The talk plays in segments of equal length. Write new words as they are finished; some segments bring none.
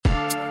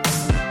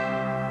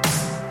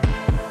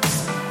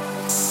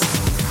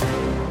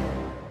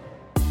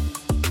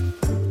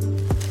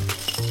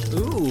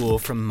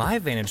from my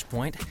vantage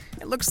point,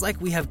 it looks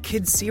like we have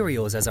kids'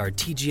 cereals as our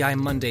TGI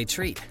Monday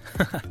treat.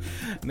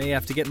 May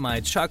have to get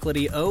my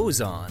chocolatey O's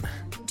on.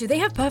 Do they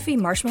have puffy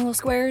marshmallow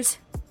squares?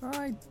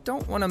 I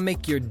don't want to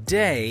make your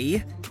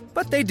day,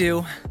 but they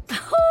do.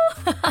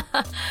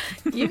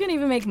 You can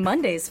even make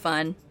Mondays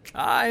fun.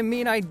 I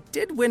mean, I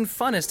did win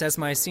Funnest as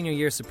my senior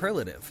year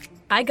superlative.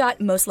 I got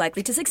most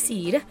likely to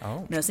succeed,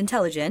 most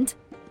intelligent,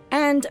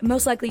 and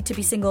most likely to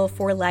be single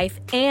for life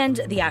and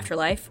the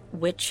afterlife,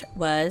 which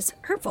was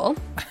hurtful.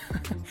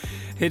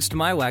 Hitched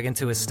my wagon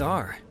to a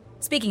star.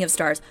 Speaking of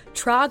stars,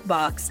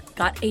 Trogbox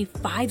got a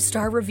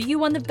 5-star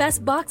review on the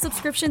Best Box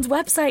Subscriptions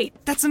website.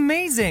 That's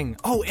amazing!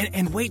 Oh,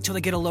 and wait till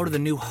they get a load of the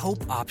new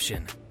Hope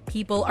option.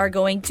 People are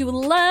going to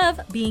love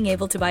being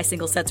able to buy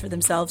single sets for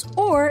themselves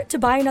or to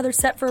buy another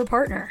set for a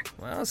partner.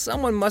 Well,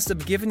 someone must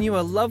have given you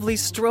a lovely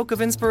stroke of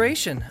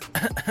inspiration.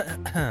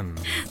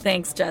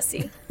 Thanks,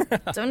 Jesse.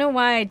 Don't know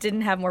why I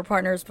didn't have more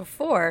partners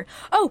before.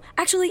 Oh,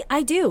 actually,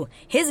 I do.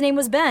 His name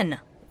was Ben.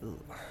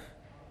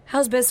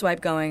 How's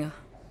BizSwipe going?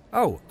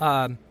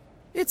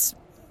 It's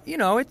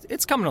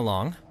coming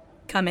along.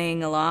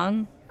 Coming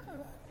along?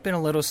 Been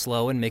a little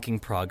slow in making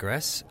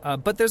progress,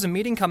 but there's a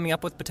meeting coming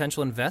up with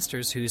potential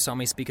investors who saw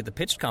me speak at the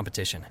pitch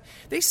competition.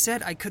 They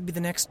said I could be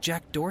the next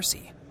Jack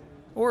Dorsey.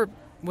 Or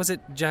was it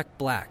Jack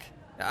Black?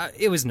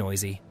 It was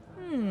noisy.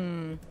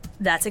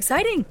 That's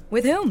exciting.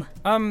 With whom?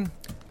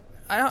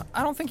 I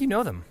don't think you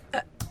know them.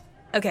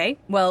 Okay,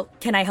 well,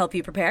 can I help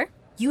you prepare?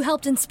 You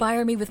helped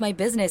inspire me with my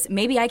business.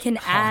 Maybe I can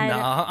add...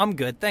 Nah, I'm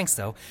good, thanks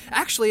though.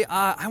 Actually,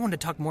 I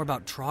wanted to talk more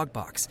about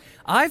Trogbox.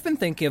 I've been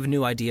thinking of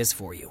new ideas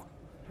for you.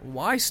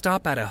 Why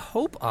stop at a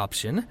Hope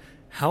option?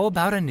 How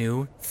about a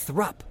new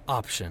Thrup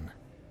option?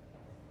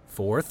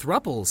 4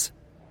 thruples.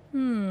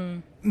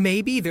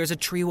 Maybe there's a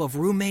trio of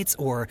roommates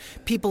or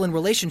people in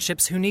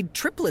relationships who need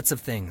triplets of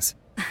things.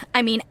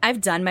 I mean, I've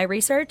done my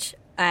research,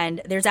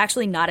 and there's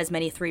actually not as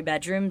many 3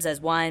 bedrooms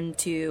as 1,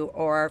 2,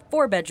 or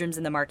 4 bedrooms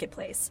in the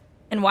marketplace.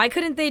 And why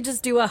couldn't they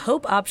just do a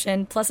Hope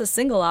option plus a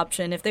single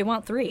option if they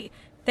want 3?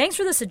 Thanks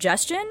for the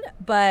suggestion,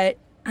 but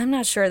I'm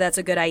not sure that's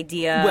a good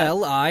idea.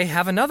 Well, I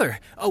have another.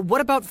 What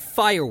about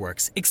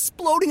fireworks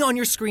exploding on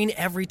your screen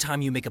every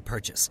time you make a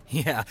purchase?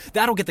 Yeah,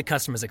 that'll get the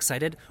customers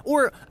excited.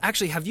 Or,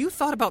 actually, have you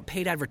thought about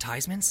paid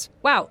advertisements?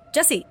 Wow,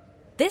 Jesse,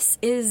 this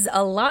is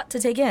a lot to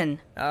take in.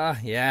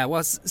 Yeah,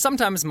 well,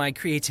 sometimes my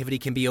creativity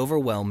can be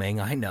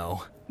overwhelming, I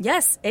know.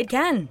 Yes, it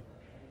can.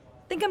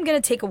 Think I'm gonna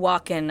take a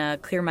walk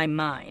and clear my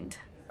mind.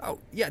 Oh,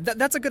 yeah,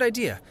 that's a good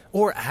idea.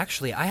 Or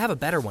actually, I have a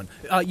better one.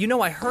 I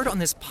heard on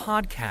this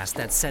podcast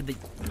that said that...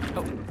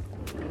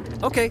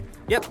 Oh, okay,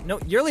 yep, no,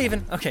 you're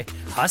leaving. Okay,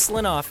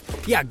 hustling off.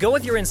 Yeah, go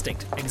with your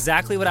instinct.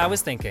 Exactly what I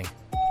was thinking.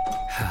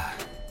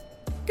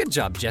 Good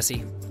job,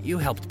 Jesse. You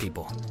helped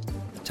people.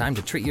 Time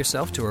to treat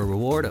yourself to a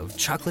reward of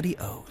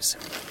chocolatey O's.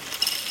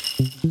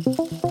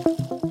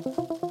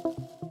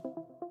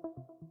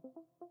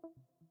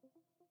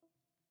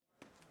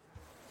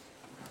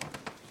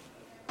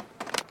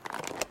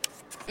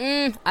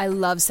 I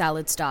love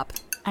Salad Stop.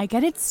 I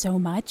get it so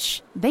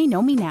much. They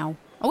know me now.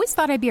 Always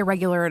thought I'd be a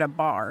regular at a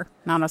bar,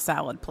 not a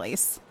salad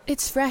place.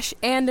 It's fresh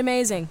and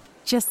amazing.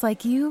 Just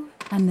like you,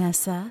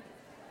 Anessa.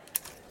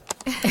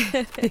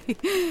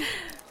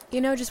 You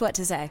know just what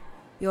to say.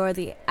 You're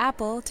the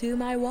apple to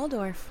my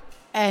Waldorf.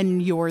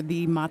 And you're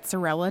the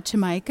mozzarella to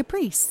my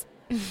caprese.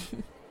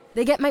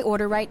 They get my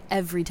order right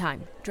every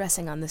time.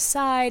 Dressing on the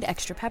side,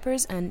 extra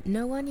peppers, and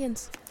no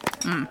onions.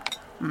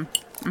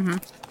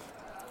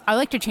 I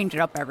like to change it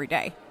up every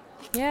day.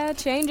 Yeah,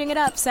 changing it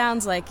up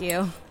sounds like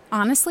you.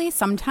 Honestly,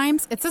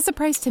 sometimes it's a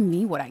surprise to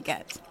me what I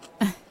get.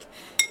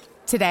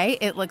 Today,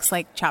 it looks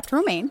like chopped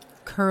romaine,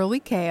 curly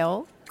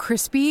kale,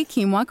 crispy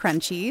quinoa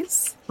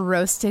crunchies,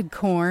 roasted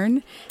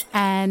corn,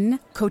 and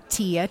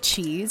cotija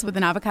cheese with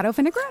an avocado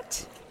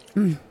vinaigrette.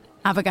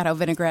 Avocado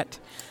vinaigrette.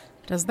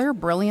 Does their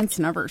brilliance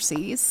never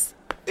cease?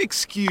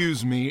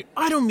 Excuse me,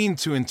 I don't mean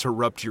to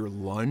interrupt your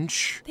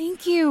lunch.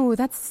 Thank you,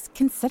 that's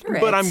considerate.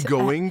 But I'm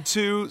going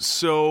to,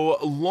 so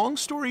long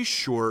story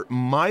short,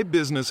 my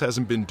business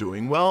hasn't been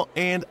doing well,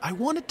 and I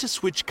wanted to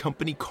switch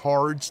company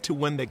cards to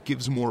one that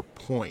gives more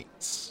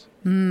points.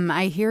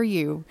 I hear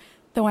you,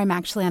 though I'm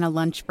actually on a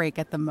lunch break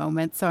at the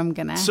moment, so I'm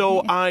gonna...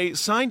 So I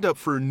signed up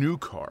for a new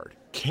card,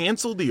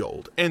 canceled the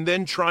old, and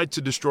then tried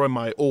to destroy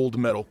my old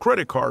metal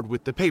credit card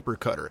with the paper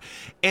cutter.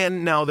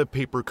 And now the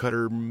paper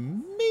cutter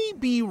may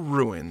be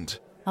ruined.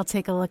 I'll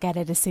take a look at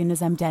it as soon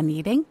as I'm done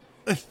eating.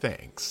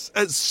 Thanks.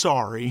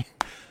 Sorry.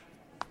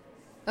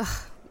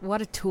 Ugh,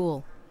 what a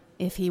tool.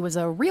 If he was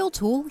a real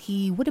tool,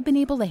 he would have been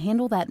able to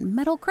handle that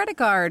metal credit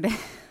card.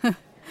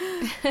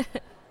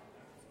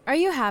 Are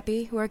you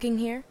happy working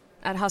here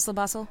at Hustle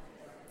Bustle?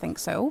 Think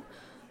so.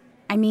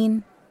 I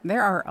mean,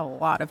 there are a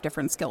lot of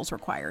different skills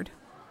required.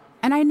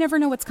 And I never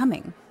know what's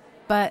coming.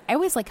 But I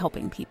always like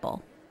helping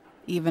people,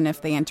 even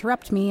if they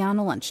interrupt me on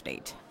a lunch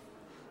date.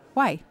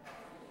 Why?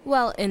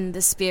 Well, in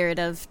the spirit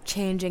of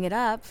changing it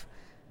up,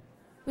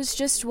 was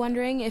just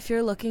wondering if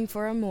you're looking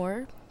for a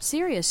more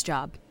serious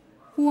job.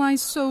 Why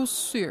so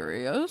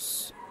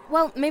serious?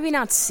 Well, maybe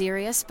not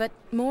serious, but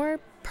more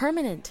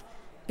permanent.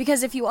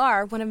 Because if you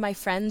are, one of my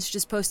friends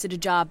just posted a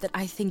job that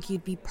I think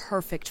you'd be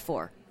perfect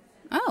for.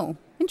 Oh,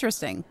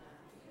 interesting.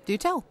 Do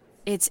tell.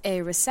 It's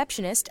a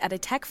receptionist at a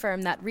tech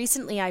firm that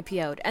recently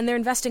IPO'd, and they're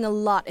investing a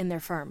lot in their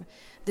firm.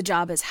 The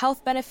job has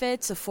health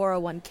benefits, a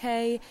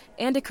 401k,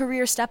 and a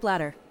career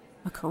stepladder.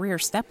 A career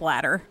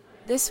stepladder.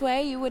 This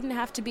way, you wouldn't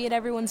have to be at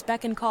everyone's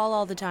beck and call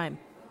all the time.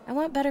 I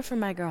want better for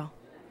my girl.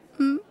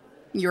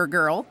 Your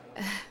girl.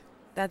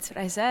 That's what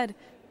I said.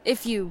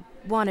 If you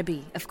want to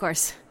be, of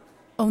course.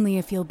 Only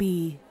if you'll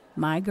be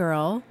my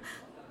girl.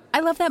 I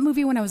loved that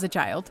movie when I was a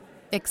child,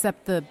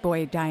 except the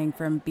boy dying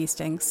from bee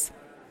stings.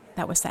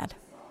 That was sad.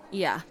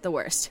 Yeah, the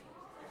worst.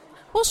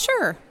 Well,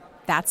 sure.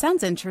 That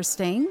sounds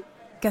interesting.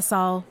 Guess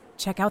I'll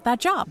check out that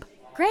job.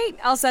 Great,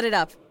 I'll set it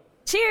up.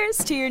 Cheers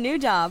to your new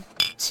job.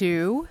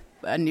 To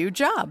a new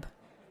job.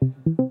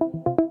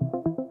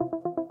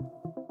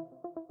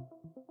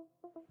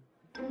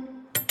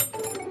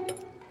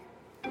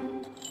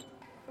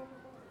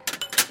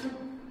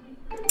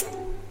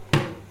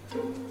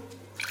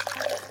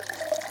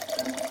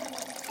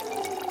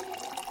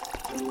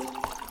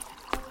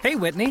 Hey,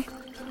 Whitney.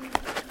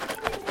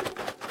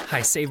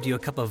 I saved you a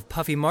cup of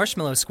puffy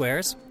marshmallow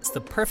squares. It's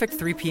the perfect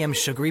 3 p.m.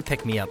 sugary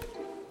pick-me-up.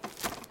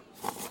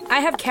 I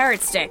have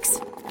carrot sticks.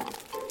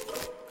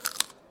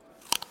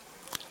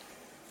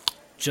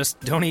 Just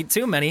don't eat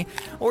too many,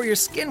 or your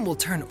skin will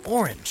turn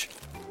orange.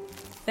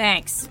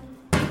 Thanks.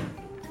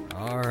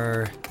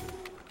 Are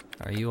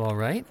you all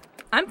right?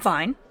 I'm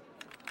fine.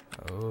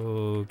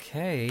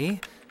 Okay.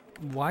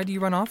 Why do you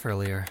run off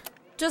earlier?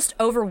 Just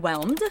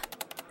overwhelmed.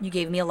 You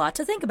gave me a lot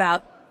to think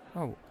about.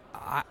 Oh,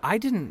 I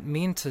didn't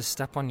mean to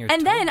step on your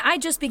And toe. then I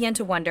just began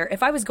to wonder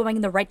if I was going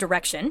in the right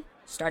direction.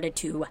 Started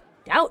to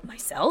doubt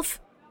myself.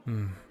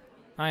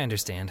 I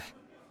understand.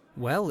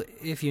 Well,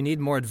 if you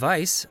need more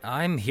advice,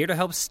 I'm here to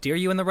help steer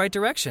you in the right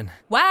direction.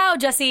 Wow,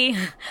 Jesse.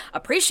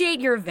 Appreciate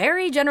your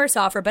very generous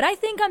offer, but I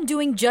think I'm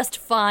doing just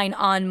fine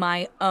on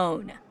my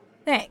own.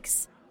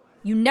 Thanks.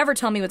 You never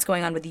tell me what's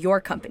going on with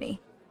your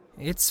company.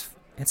 It's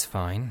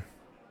fine.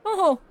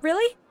 Oh,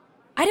 really?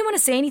 I didn't want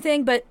to say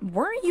anything, but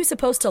weren't you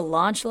supposed to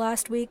launch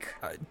last week?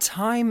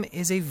 Time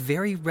is a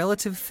very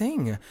relative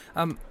thing.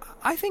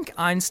 I think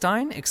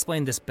Einstein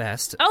explained this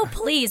best. Oh,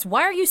 please,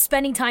 why are you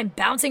spending time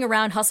bouncing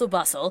around hustle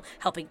bustle,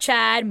 helping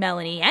Chad,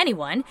 Melanie,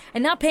 anyone,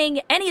 and not paying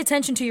any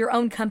attention to your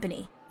own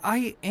company?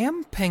 I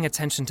am paying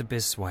attention to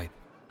BizSwipe.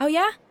 Oh,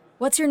 yeah?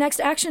 What's your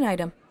next action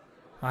item?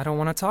 I don't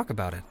want to talk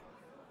about it.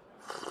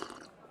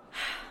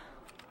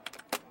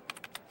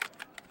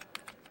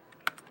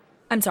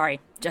 I'm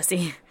sorry,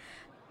 Jesse.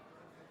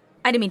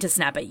 I didn't mean to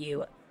snap at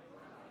you.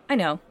 I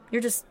know,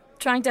 you're just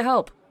trying to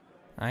help.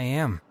 I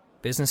am.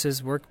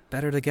 Businesses work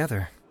better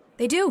together.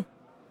 They do.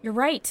 You're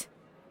right.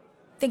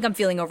 Think I'm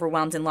feeling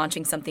overwhelmed in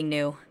launching something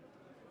new.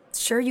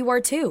 Sure you are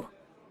too.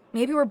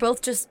 Maybe we're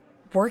both just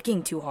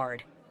working too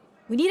hard.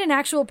 We need an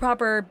actual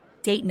proper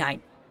date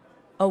night.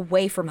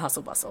 Away from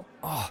hustle bustle.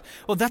 Oh,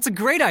 well, that's a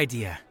great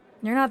idea.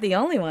 You're not the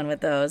only one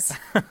with those.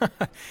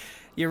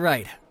 You're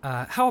right.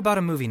 How about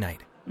a movie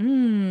night?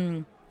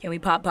 Can we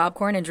pop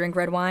popcorn and drink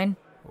red wine?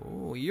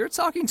 Oh, you're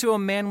talking to a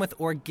man with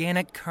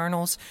organic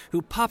kernels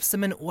who pops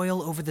them in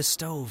oil over the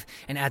stove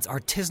and adds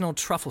artisanal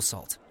truffle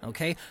salt,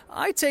 okay?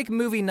 I take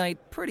movie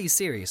night pretty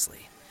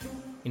seriously.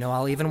 You know,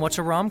 I'll even watch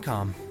a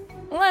rom-com.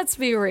 Let's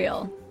be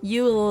real.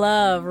 You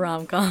love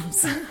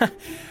rom-coms.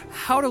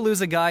 How to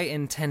Lose a Guy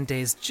in 10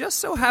 Days just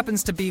so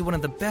happens to be one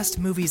of the best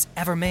movies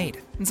ever made.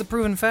 It's a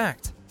proven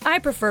fact. I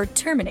prefer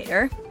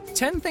Terminator.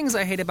 10 Things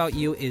I Hate About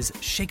You is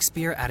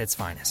Shakespeare at its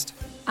finest.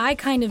 I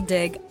kind of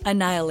dig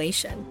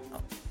Annihilation.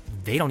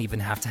 They don't even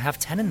have to have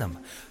 10 in them.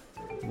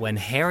 When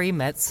Harry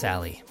Met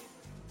Sally.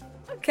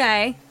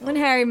 Okay, When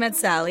Harry Met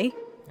Sally.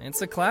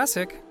 It's a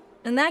classic.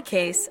 In that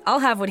case, I'll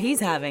have what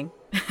he's having.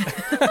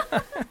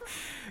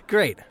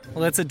 Great.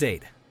 Well, that's a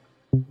date.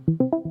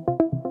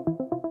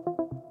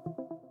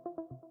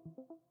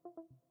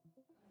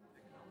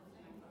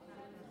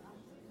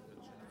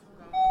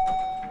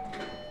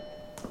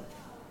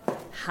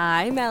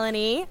 Hi,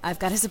 Melanie. I've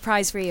got a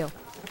surprise for you.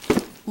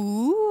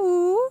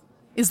 Ooh.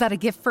 Is that a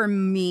gift for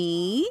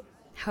me?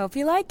 Hope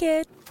you like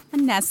it.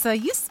 Vanessa,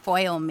 you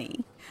spoil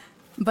me.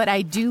 But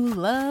I do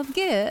love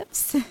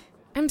gifts.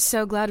 I'm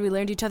so glad we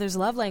learned each other's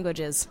love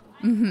languages.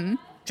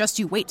 Just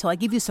you wait till I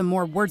give you some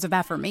more words of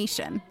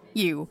affirmation.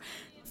 You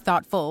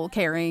thoughtful,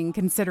 caring,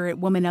 considerate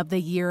woman of the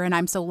year, and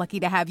I'm so lucky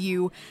to have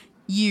you.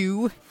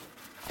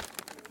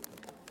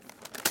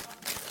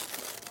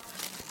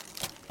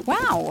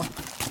 Wow.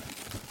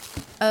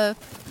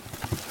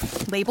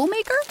 Label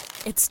maker?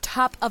 It's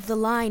top of the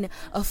line.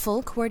 A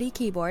full QWERTY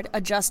keyboard,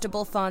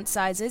 adjustable font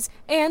sizes,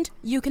 and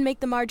you can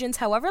make the margins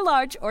however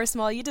large or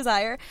small you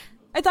desire.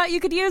 I thought you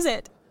could use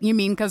it. You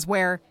mean because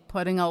we're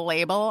putting a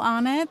label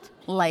on it?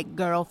 Like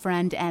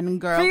girlfriend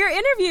and girl? For your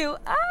interview.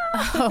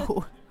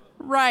 Oh,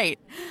 right.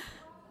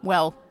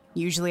 Well,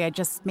 usually I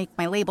just make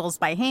my labels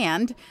by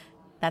hand.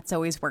 That's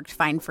always worked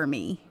fine for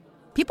me.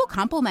 People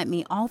compliment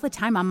me all the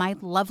time on my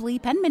lovely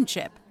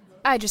penmanship.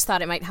 I just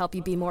thought it might help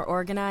you be more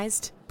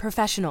organized,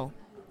 professional,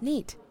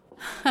 neat.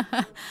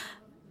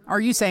 Are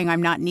you saying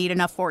I'm not neat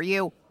enough for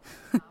you?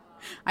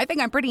 I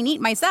think I'm pretty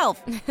neat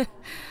myself.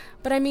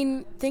 But I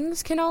mean,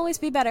 things can always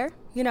be better,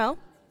 you know?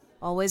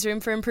 Always room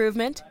for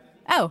improvement.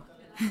 Oh.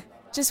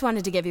 Just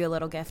wanted to give you a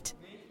little gift.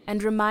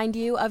 And remind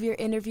you of your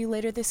interview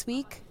later this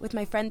week with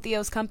my friend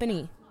Theo's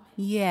company.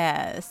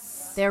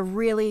 Yes. They're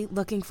really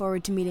looking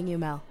forward to meeting you,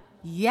 Mel.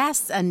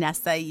 Yes,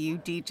 Anessa, you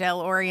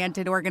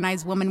detail-oriented,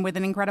 organized woman with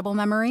an incredible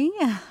memory.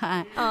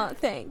 Oh,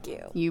 thank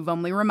you. You've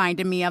only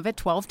reminded me of it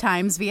 12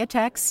 times via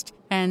text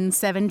and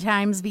 7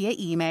 times via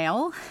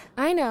email.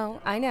 I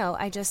know.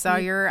 I just saw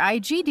your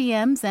IG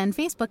DMs and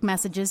Facebook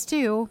messages,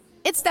 too.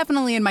 It's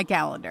definitely in my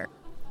calendar.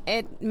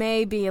 It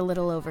may be a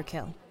little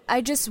overkill.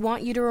 I just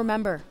want you to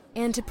remember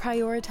and to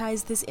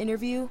prioritize this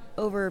interview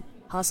over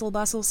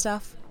hustle-bustle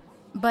stuff.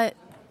 But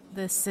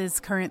this is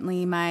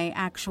currently my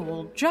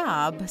actual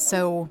job,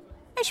 so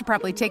I should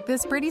probably take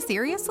this pretty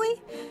seriously.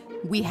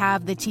 We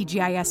have the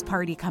TGIS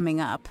party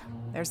coming up.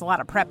 There's a lot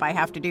of prep I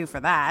have to do for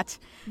that.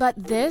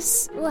 But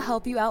this will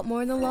help you out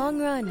more in the long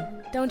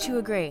run. Don't you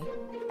agree?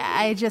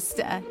 I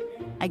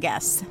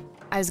guess.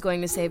 I was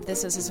going to save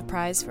this as a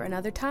surprise for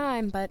another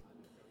time, but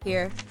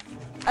here.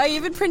 I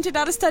even printed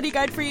out a study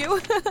guide for you.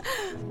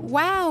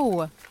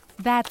 Wow.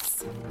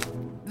 That's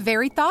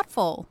very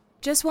thoughtful.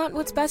 Just want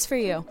what's best for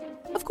you.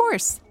 Of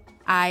course.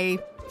 I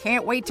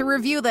can't wait to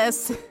review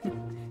this.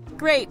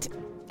 Great.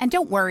 And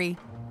don't worry,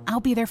 I'll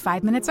be there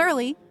 5 minutes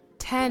early.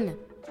 10.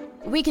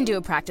 We can do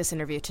a practice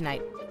interview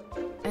tonight.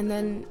 And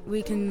then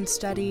we can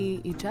study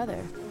each other.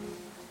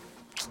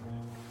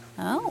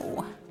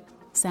 Oh,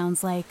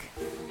 sounds like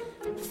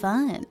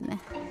fun.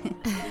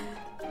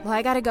 Well,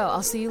 I gotta go.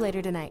 I'll see you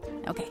later tonight.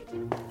 Okay.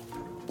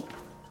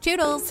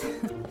 Toodles.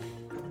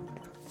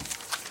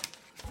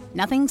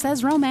 Nothing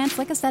says romance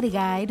like a study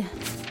guide.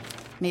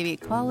 Maybe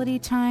quality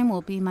time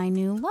will be my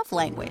new love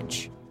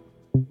language.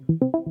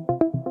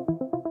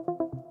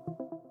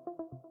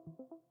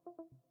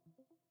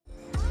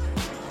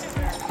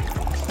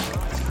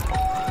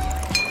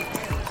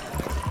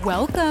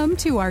 Welcome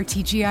to our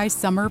TGI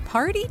summer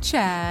party,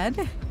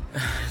 Chad.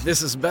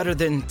 This is better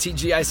than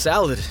TGI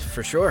salad,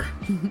 for sure.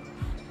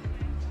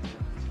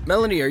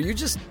 Melanie, are you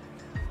just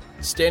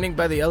standing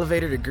by the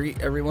elevator to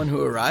greet everyone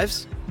who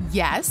arrives?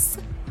 Yes.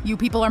 You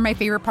people are my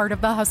favorite part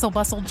of the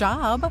hustle-bustle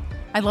job.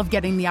 I love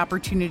getting the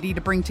opportunity to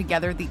bring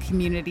together the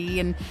community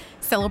and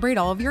celebrate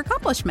all of your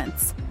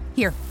accomplishments.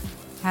 Here,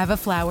 have a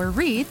flower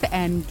wreath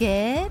and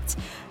get...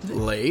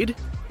 Laid?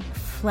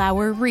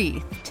 Flower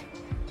wreathed.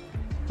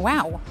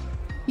 Wow,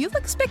 you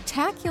look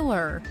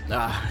spectacular.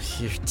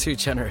 You're too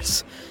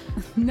generous.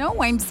 No,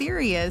 I'm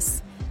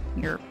serious.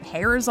 Your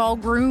hair is all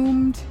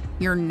groomed.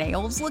 Your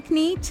nails look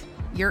neat.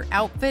 Your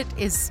outfit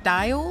is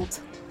styled.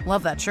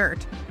 Love that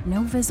shirt.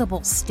 No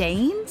visible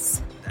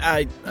stains?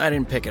 I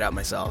didn't pick it out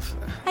myself.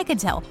 I could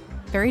tell.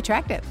 Very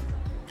attractive.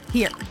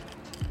 Here,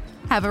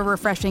 have a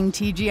refreshing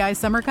TGI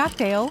summer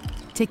cocktail.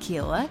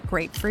 Tequila,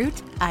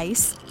 grapefruit,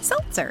 ice,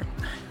 seltzer.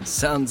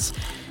 Sounds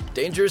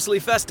dangerously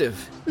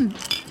festive.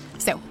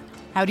 So,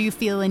 how do you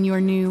feel in your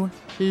new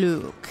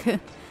look?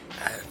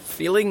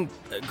 Feeling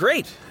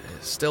great.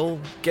 Still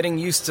getting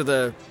used to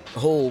the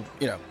whole,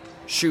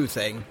 shoe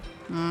thing.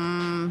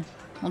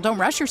 Well, don't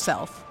rush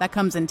yourself. That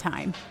comes in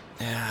time.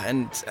 Yeah,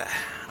 and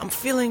I'm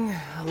feeling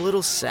a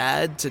little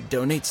sad to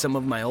donate some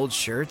of my old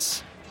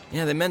shirts.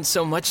 Yeah, they meant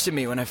so much to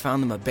me when I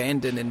found them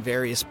abandoned in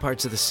various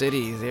parts of the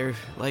city. They're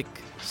like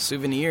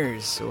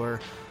souvenirs,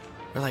 or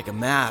like a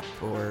map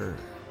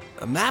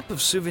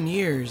of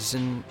souvenirs,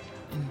 and...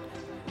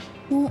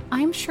 Well,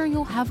 I'm sure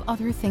you'll have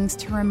other things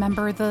to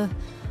remember the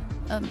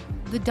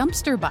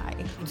dumpster by.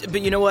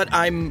 But you know what?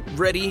 I'm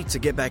ready to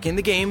get back in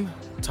the game,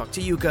 talk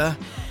to Yuka,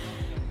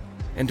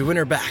 and to win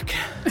her back.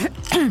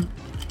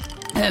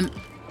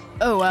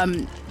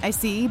 I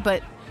see,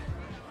 but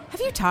have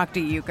you talked to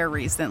Yuka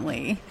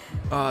recently?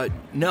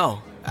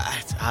 No.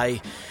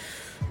 I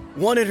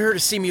wanted her to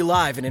see me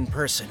live and in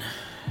person,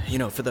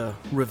 for the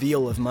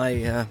reveal of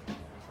my,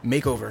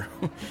 makeover.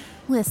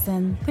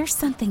 Listen, there's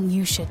something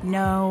you should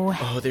know.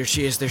 Oh, there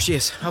she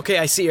is. Okay,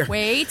 I see her.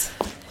 Wait.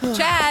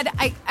 Chad,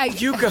 I...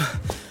 Yuka!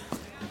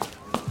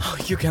 Oh,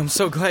 Yuka, I'm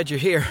so glad you're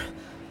here.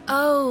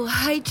 Oh,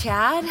 hi,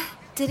 Chad.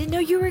 Didn't know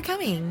you were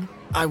coming.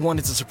 I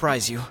wanted to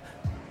surprise you.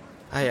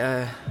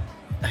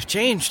 I've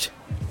changed.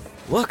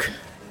 Look.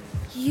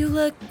 You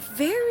look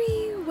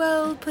very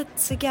well put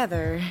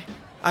together.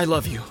 I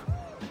love you.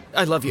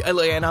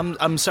 And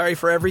I'm sorry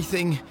for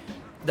everything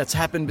that's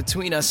happened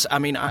between us. I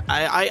mean,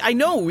 I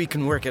know we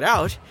can work it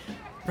out,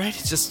 right?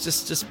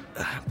 Just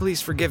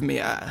please forgive me.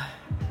 I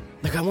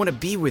want to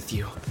be with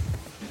you.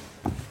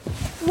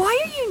 Why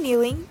are you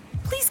kneeling?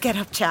 Please get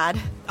up, Chad.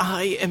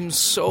 I am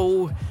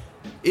so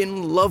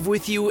in love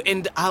with you,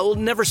 and I'll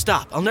never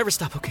stop,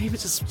 okay? But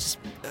just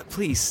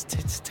please,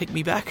 take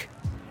me back.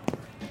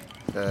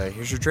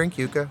 Here's your drink,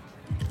 Yuka.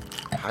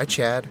 Hi,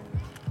 Chad.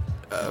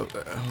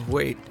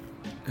 Wait,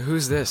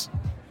 who's this?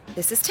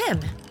 This is Tim,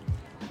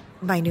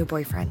 my new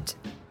boyfriend.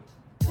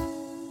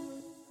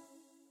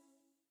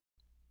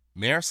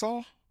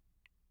 Marisol?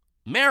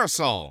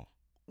 Marisol!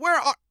 Where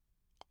are...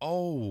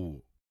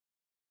 Oh.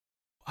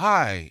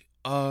 Hi.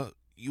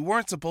 You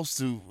weren't supposed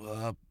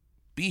to,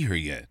 be here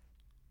yet.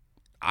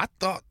 I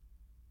thought...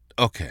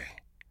 Okay.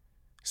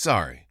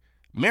 Sorry.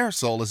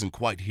 Marisol isn't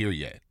quite here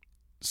yet.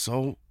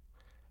 So,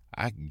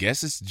 I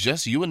guess it's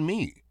just you and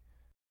me.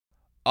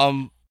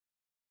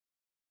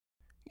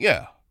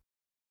 Yeah.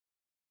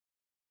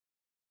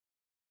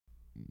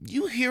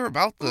 You hear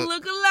about the...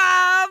 Look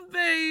alive,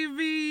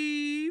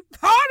 baby!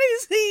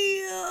 Party's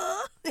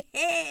here!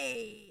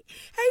 Hey!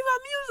 Hey, my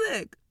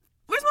music!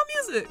 Where's my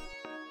music?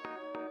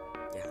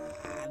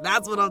 Yeah,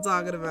 that's what I'm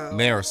talking about.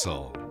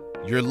 Marisol,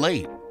 you're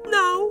late.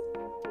 No.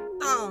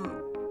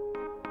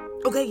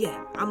 Okay,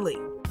 yeah, I'm late.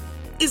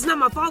 It's not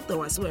my fault,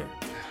 though, I swear.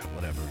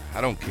 Whatever,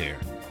 I don't care.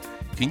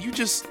 Can you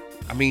just...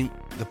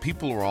 the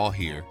people are all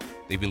here.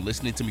 They've been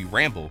listening to me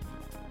ramble.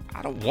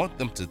 I don't want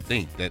them to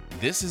think that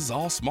this is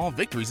all Small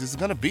Victories is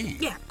gonna be.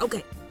 Yeah,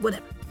 okay,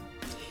 whatever.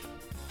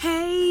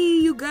 Hey,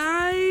 you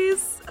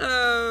guys.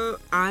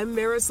 I'm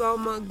Marisol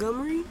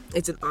Montgomery.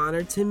 It's an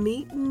honor to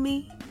meet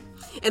me.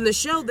 And the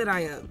show that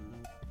I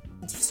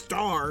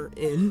star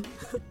in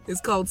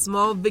is called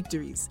Small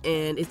Victories,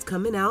 and it's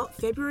coming out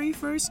February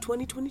 1st,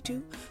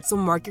 2022. So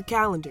mark your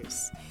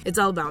calendars. It's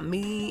all about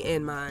me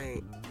and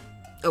my...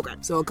 Okay,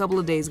 so a couple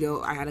of days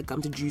ago, I had a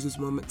come to Jesus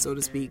moment, so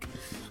to speak.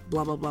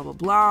 Blah, blah, blah, blah,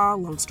 blah.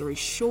 Long story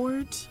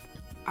short,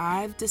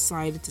 I've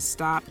decided to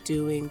stop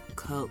doing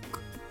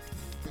coke.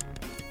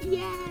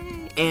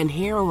 Yay! And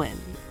heroin.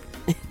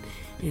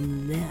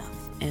 And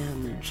meth.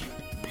 And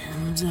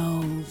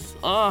benzos.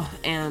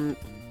 And...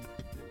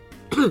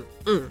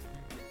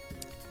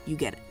 You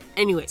get it.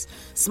 Anyways,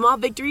 Small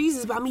Victories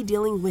is about me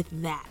dealing with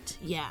that.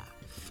 Yeah.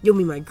 You'll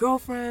meet my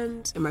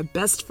girlfriend and my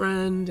best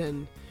friend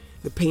and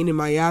the pain in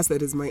my ass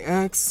that is my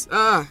ex.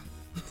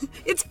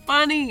 It's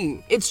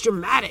funny. It's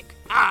dramatic.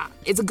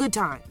 It's a good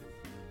time.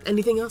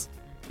 Anything else?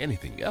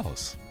 Anything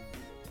else?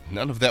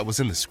 None of that was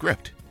in the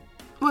script.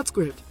 What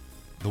script?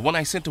 The one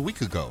I sent a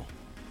week ago.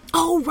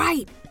 Oh,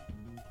 right.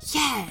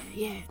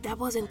 Yeah, that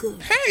wasn't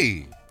good.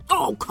 Hey!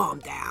 Oh, calm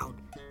down.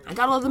 I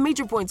got all the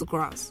major points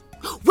across.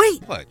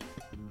 Wait! What?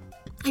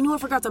 I knew I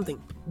forgot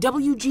something.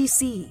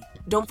 WGC.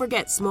 Don't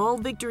forget, Small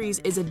Victories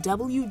is a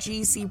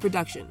WGC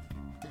production.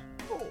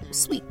 Oh,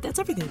 sweet. That's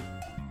everything.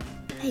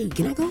 Hey,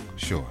 can I go?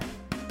 Sure.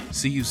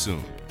 See you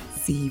soon.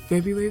 See you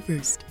February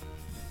 1st.